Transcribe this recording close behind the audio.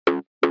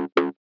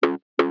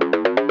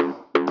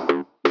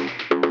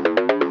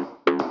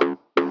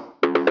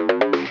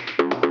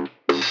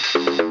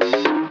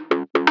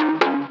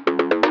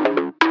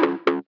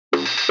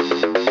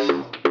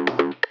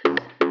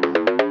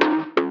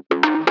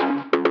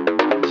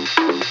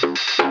Hello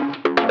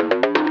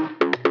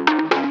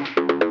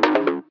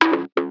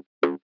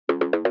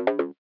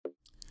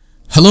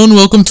and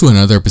welcome to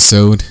another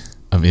episode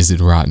of Is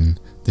It Rotten,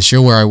 the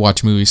show where I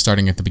watch movies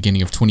starting at the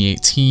beginning of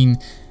 2018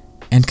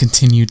 and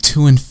continue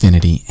to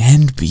infinity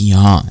and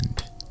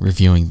beyond,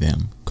 reviewing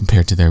them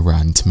compared to their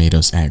Rotten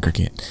Tomatoes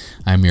aggregate.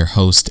 I'm your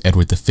host,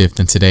 Edward V,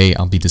 and today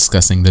I'll be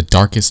discussing The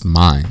Darkest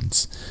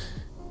Minds.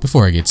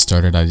 Before I get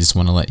started, I just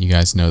want to let you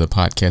guys know the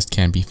podcast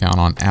can be found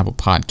on Apple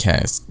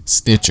Podcasts,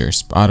 Stitcher,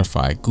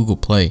 Spotify, Google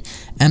Play,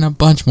 and a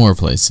bunch more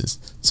places.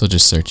 So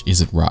just search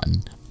Is It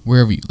Rotten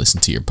wherever you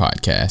listen to your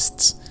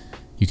podcasts.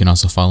 You can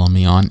also follow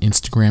me on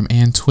Instagram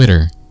and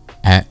Twitter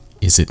at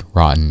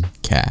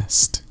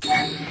IsItRottenCast.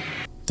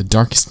 The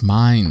Darkest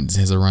Minds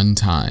has a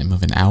runtime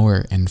of 1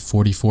 hour and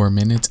 44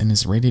 minutes and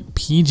is rated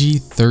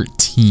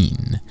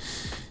PG-13.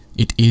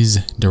 It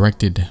is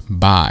directed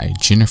by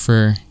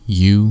Jennifer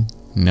Yu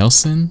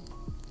Nelson.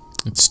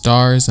 It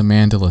stars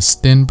Amanda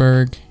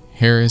Stenberg,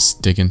 Harris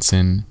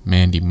Dickinson,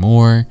 Mandy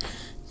Moore,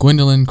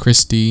 Gwendolyn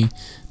Christie.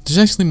 There's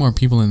actually more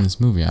people in this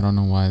movie. I don't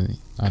know why.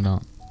 I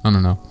don't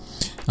know.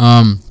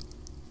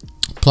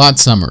 Plot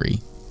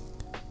summary.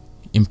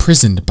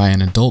 Imprisoned by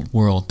an adult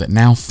world that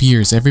now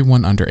fears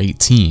everyone under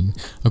 18,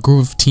 a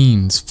group of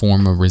teens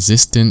form a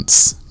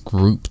resistance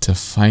group to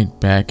fight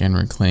back and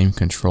reclaim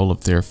control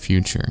of their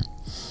future.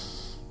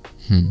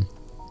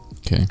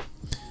 Okay.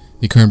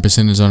 The current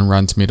percentage on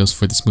Rotten Tomatoes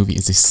for this movie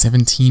is a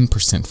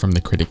 17% from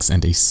the critics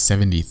and a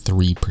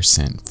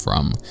 73%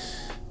 from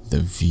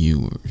the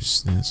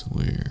viewers. That's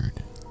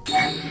weird.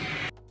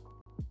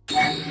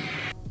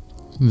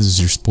 This is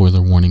your spoiler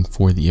warning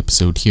for the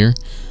episode here.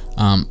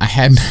 I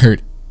hadn't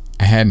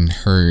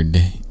heard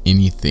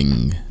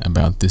anything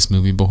about this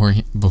movie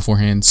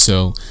beforehand,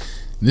 so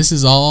this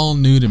is all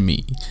new to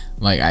me.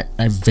 Like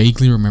I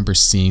vaguely remember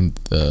seeing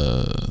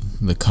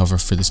the cover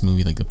for this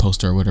movie, like the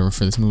poster or whatever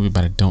for this movie,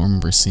 but I don't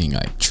remember seeing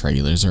like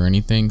trailers or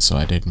anything, so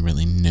I didn't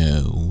really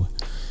know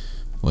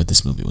what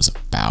this movie was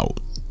about.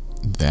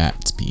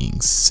 That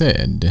being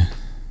said,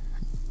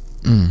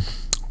 we'll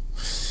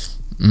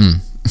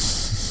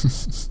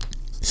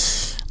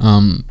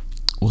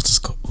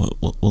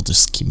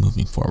just keep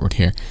moving forward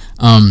here.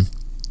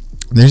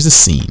 There's a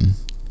scene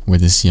where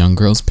this young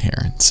girl's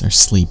parents are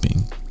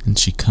sleeping and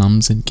she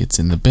comes and gets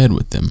in the bed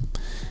with them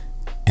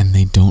and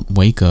they don't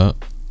wake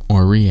up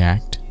or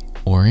react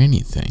or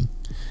anything.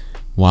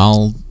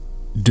 While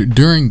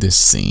during this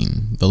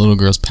scene, the little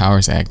girl's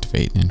powers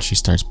activate and she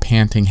starts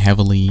panting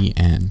heavily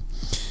and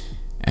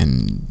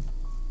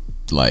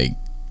like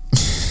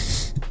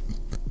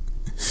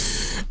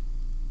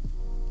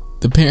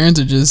the parents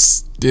are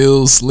just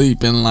still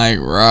sleeping like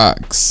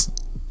rocks.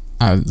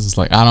 I was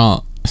like,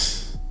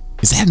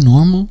 is that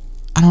normal?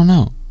 I don't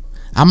know.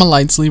 I'm a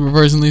light sleeper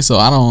personally, so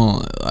I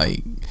don't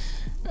like,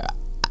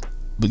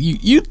 but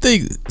you'd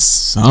think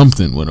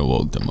something would have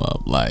woke them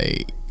up.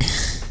 Like,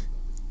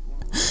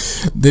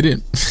 they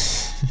didn't.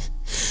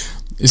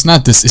 It's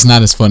not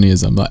as funny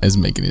as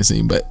making it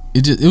seem, but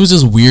it was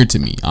just weird to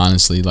me,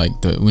 honestly. Like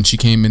when she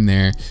came in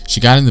there,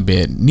 she got in the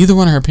bed, neither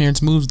one of her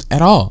parents moved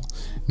at all.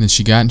 And then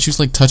she was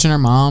like touching her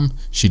mom.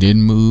 She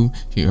didn't move.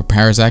 Her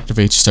powers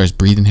activate. She starts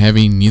breathing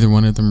heavy. Neither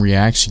one of them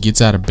reacts. She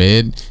gets out of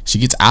bed. She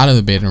gets out of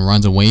the bed and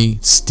runs away.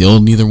 Still,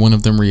 neither one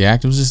of them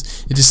react. It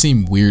just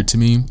seemed weird to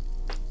me.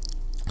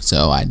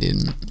 So I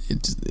didn't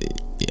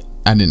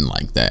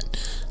like that.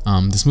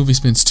 This movie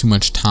spends too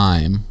much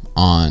time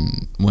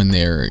on when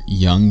they're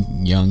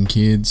young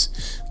kids.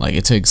 Like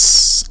it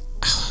takes,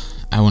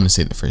 I want to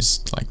say the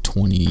first like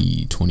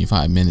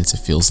 20-25 minutes. It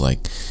feels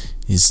like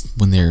is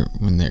when they're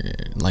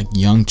like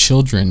young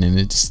children, and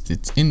I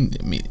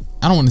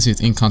don't want to say it's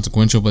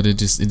inconsequential, but it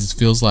just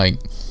feels like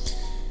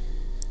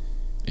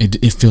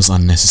it feels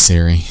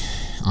unnecessary,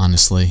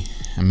 honestly.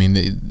 I mean,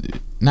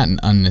 not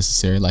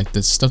unnecessary, like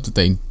the stuff that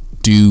they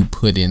do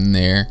put in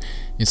there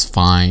is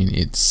fine,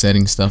 it's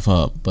setting stuff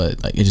up,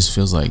 but like it just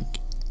feels like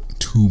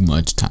too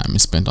much time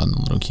is spent on the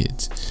little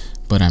kids.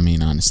 But I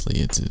mean,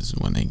 honestly, it's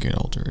when they get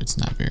older, it's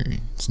not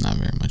very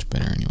much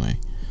better anyway.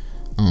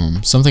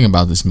 Something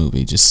about this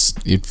movie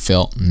it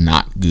felt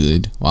not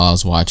good while I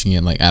was watching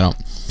it. Like I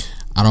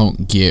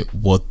don't get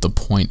what the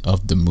point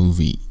of the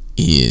movie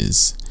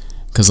is,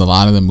 because a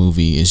lot of the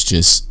movie is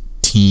just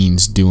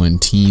teens doing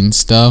teen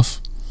stuff,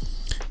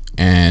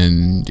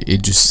 and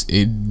they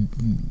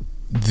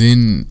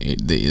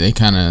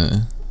kind of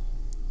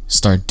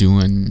start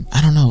doing,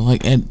 I don't know,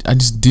 like I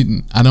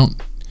didn't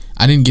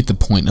get the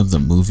point of the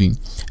movie.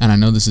 And I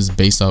know this is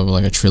based off of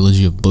like a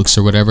trilogy of books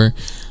or whatever,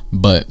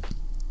 but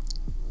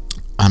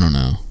I don't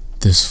know.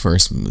 This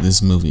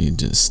movie it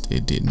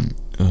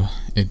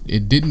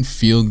didn't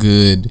feel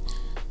good.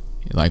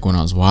 Like when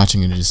I was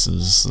watching it, it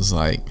was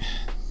like,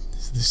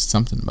 there's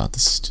something about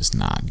this is just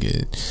not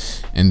good.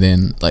 And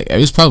then like it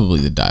was probably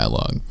the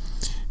dialogue,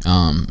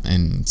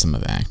 and some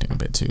of the acting a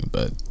bit too.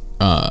 But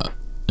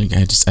Like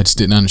I just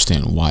didn't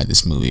understand why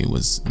this movie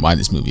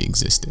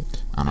existed.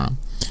 I don't know.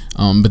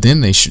 But then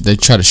they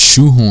try to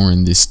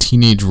shoehorn this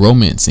teenage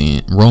romance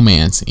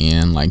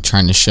in, like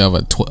trying to shove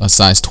a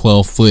size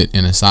 12 foot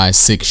in a size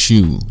 6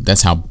 shoe.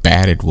 That's how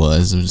bad it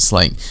was. It was just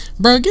like,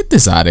 bro, get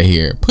this out of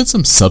here. Put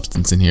some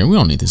substance in here. We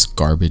don't need this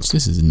garbage.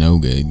 This is no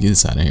good. Get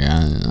this out of here.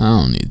 I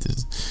don't need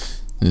this.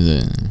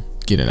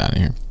 Get it out of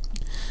here.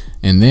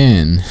 And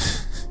then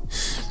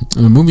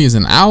the movie is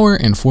an hour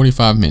and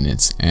 45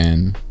 minutes,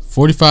 and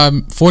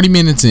 40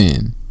 minutes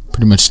in,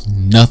 pretty much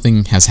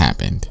nothing has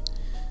happened.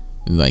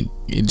 Like,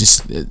 it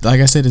just,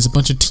 like I said, it's a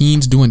bunch of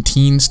teens doing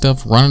teen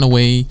stuff, running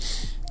away,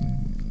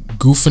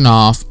 goofing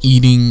off,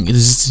 eating. It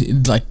is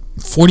like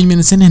 40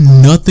 minutes in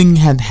and nothing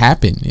had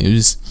happened. It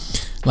was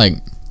like,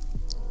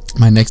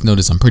 my next note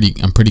is I'm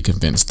pretty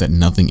convinced that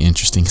nothing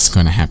interesting is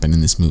going to happen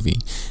in this movie.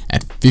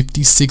 At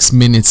 56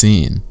 minutes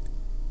in,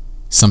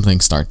 something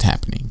starts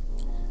happening.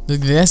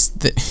 Like,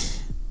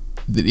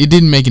 it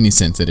didn't make any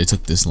sense that it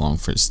took that long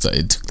for stuff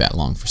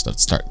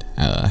to start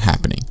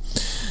happening.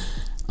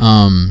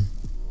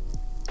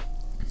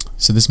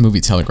 So this movie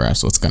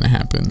telegraphs what's gonna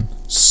happen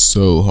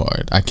so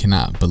hard. I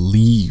cannot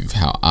believe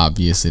how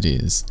obvious it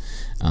is.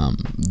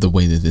 The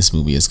way that this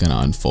movie is gonna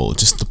unfold.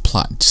 Just the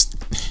plot. Just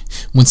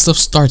when stuff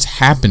starts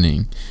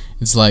happening,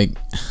 it's like,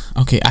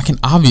 okay, I can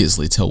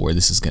obviously tell where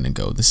this is gonna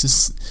go. This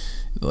is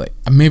like,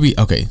 maybe,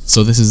 okay,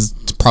 so this is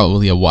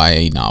probably a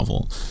YA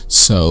novel,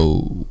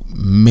 so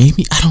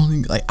maybe I don't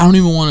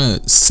even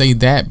want to say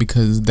that,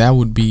 because that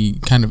would be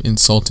kind of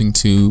insulting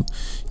to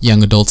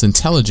young adults'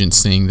 intelligence,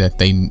 saying that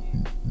they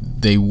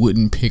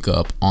wouldn't pick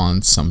up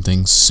on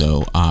something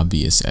so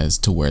obvious as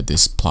to where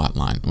this plot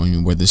line,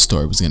 where this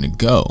story was going to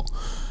go.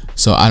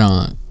 So I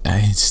don't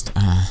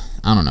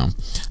know.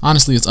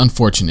 Honestly, it's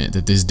unfortunate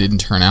that this didn't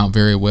turn out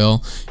very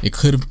well. It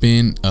could have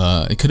been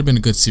a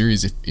good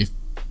series if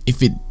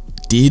it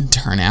did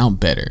turn out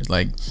better.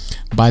 Like,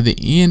 by the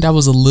end, I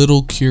was a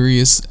little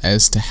curious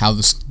as to how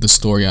the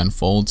story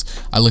unfolds.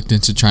 I looked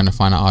into trying to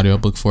find an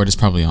audiobook for it. It's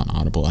probably on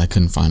Audible. I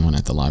couldn't find one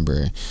at the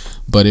library,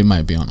 but it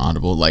might be on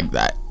Audible. Like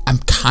that, I'm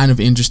kind of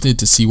interested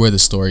to see where the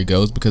story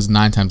goes, because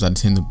 9 times out of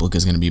 10 the book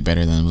is going to be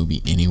better than the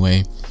movie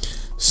anyway.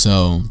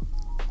 So,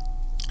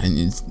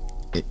 and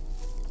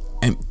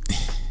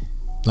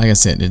like I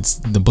said,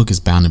 the book is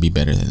bound to be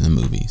better than the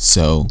movie.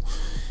 So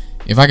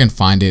if I can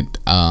find it,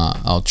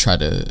 I'll try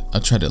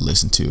to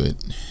listen to it,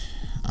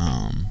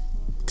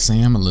 because I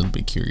am a little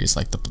bit curious.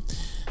 Like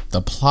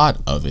the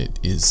plot of it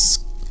is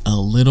a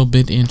little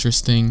bit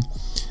interesting,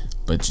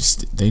 but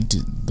just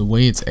the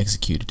way it's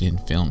executed in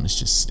film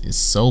is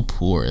so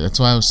poor. That's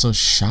why I was so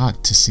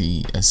shocked to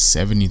see a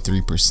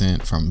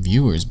 73% from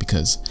viewers,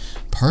 because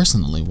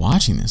personally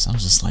watching this, I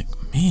was just like,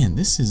 man,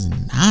 this is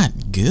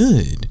not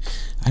good.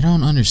 I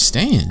don't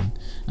understand.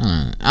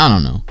 I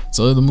don't know.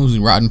 So the movie's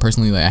rotten.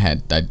 Personally, like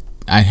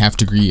I have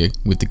to agree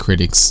with the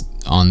critics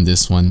on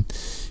this one.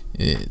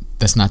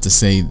 That's not to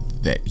say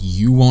that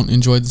you won't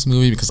enjoy this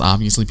movie, because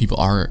obviously people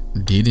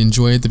did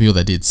enjoy it. The people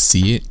that did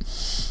see it,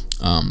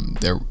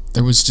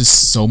 there was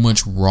just so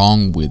much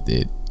wrong with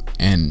it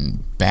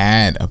and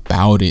bad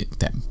about it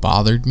that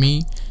bothered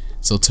me.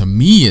 So to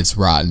me, it's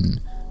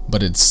rotten,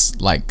 but it's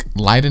like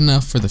light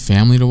enough for the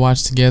family to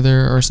watch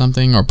together or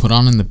something, or put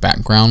on in the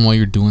background while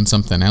you're doing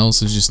something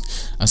else. It's just,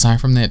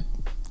 aside from that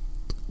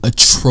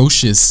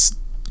atrocious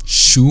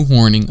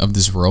shoehorning of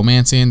this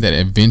romance in that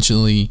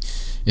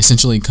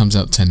essentially comes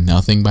out to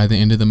nothing by the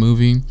end of the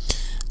movie.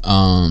 Put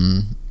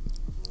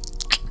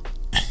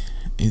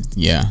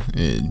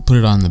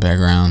it on in the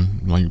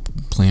background while you're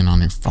playing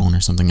on your phone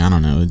or something. I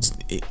don't know.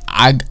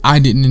 I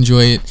didn't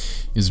enjoy it.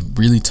 It was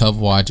really tough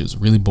watch. It was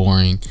really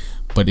boring,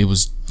 but it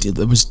was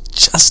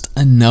just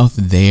enough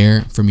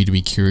there for me to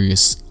be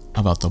curious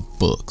about the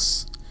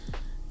books.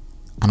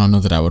 I don't know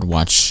that I would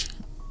watch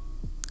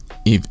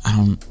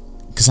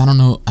because I don't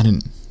know. I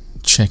didn't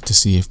check to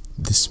see if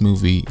this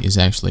movie is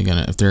if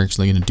they're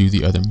actually gonna do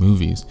the other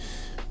movies,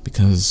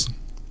 because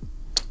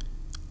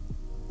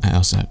I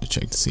also have to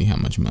check to see how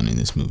much money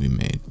this movie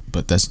made.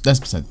 But that's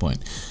beside the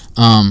point.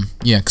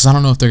 Because I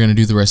don't know if they're gonna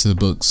do the rest of the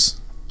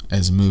books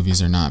as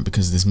movies or not,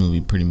 because this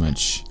movie pretty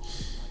much,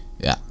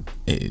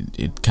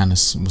 it kind of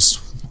was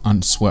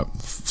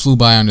flew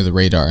by under the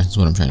radar. Is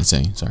what I'm trying to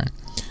say. Sorry.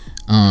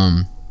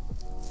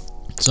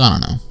 So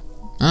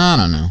I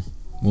don't know.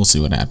 We'll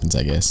see what happens,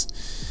 I guess.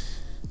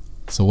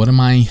 So what am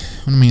I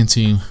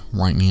into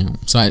right now?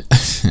 So I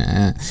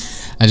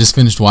just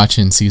finished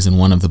watching season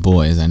 1 of The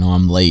Boys. I know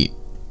I'm late.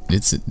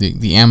 It's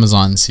the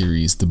Amazon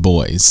series, The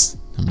Boys.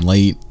 I'm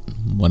late,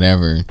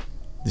 whatever.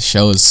 The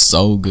show is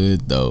so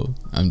good though.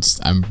 I'm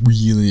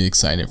really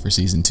excited for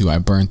season 2. I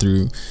burned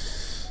through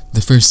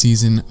the first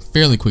season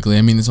fairly quickly.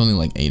 I mean, it's only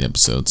like 8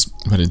 episodes,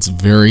 but it's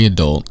very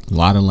adult, a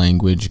lot of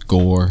language,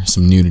 gore,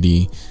 some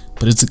nudity,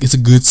 but it's a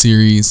good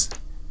series.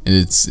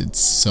 It's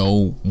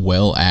so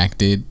well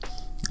acted.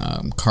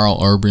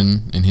 Carl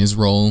Urban in his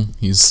role,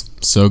 he's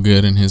so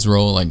good in his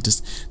role. Like,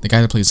 just the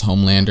guy that plays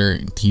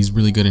Homelander, he's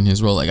really good in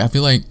his role. Like, I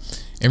feel like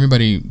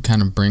everybody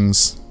kind of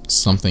brings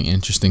something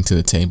interesting to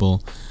the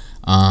table.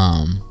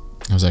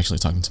 I was actually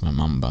talking to my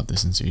mom about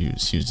this, and so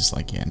she was just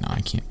like, yeah, no,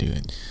 I can't do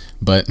it.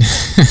 But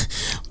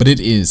but it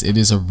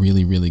is a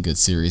really, really good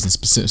series, and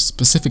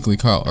specifically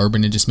Karl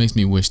Urban. It just makes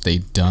me wish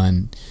they'd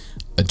done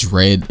a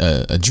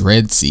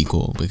Dredd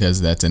sequel,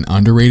 because that's an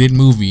underrated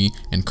movie,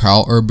 and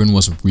Karl Urban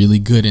was really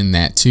good in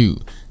that too.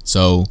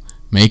 So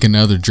make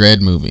another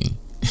Dredd movie.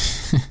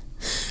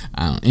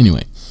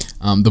 Anyway,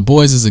 The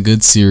Boys is a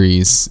good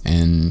series,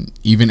 and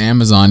even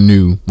Amazon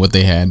knew what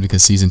they had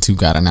because season 2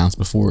 got announced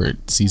before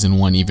season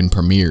 1 even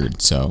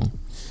premiered. So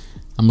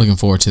I'm looking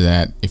forward to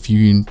that. If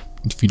you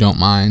don't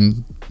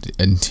mind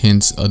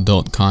intense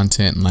adult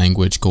content,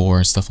 language,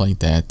 gore, stuff like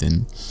that,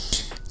 then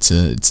it's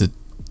a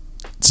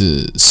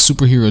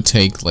superhero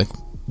take, like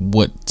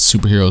what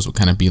superheroes would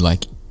kind of be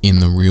like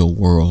in the real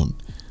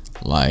world.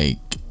 Like,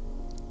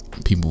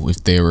 people,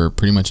 if they were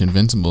pretty much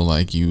invincible,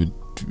 like you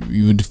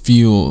would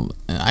feel,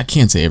 I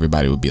can't say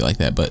everybody would be like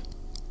that, but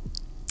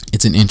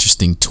it's an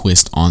interesting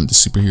twist on the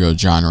superhero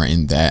genre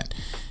in that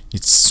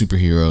it's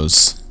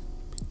superheroes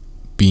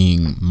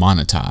being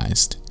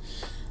monetized.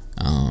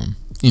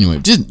 Anyway,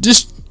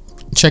 just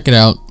check it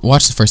out.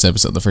 Watch the first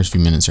episode. The first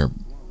few minutes of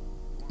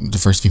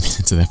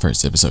that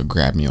first episode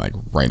grabbed me like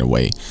right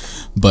away.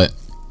 But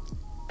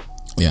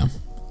yeah,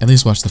 at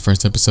least watch the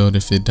first episode.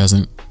 If it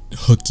doesn't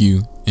hook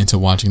you into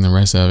watching the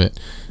rest of it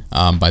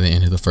by the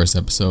end of the first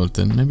episode,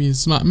 then maybe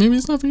it's not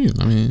for you.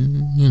 I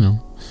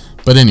mean,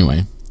 But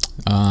anyway,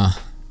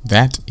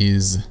 that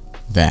is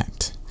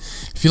that.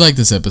 If you like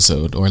this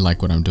episode or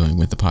like what I'm doing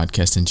with the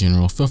podcast in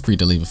general, feel free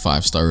to leave a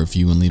 5-star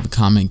review and leave a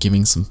comment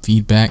giving some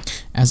feedback.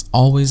 As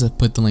always, I've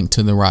put the link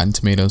to the Rotten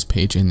Tomatoes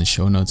page in the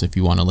show notes if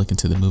you want to look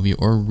into the movie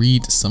or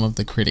read some of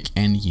the critic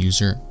and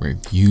user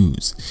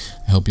reviews.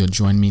 I hope you'll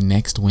join me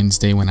next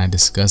Wednesday when I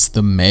discuss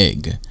The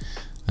Meg.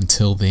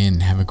 Until then,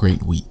 have a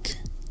great week,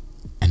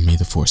 and may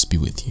the Force be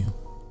with you.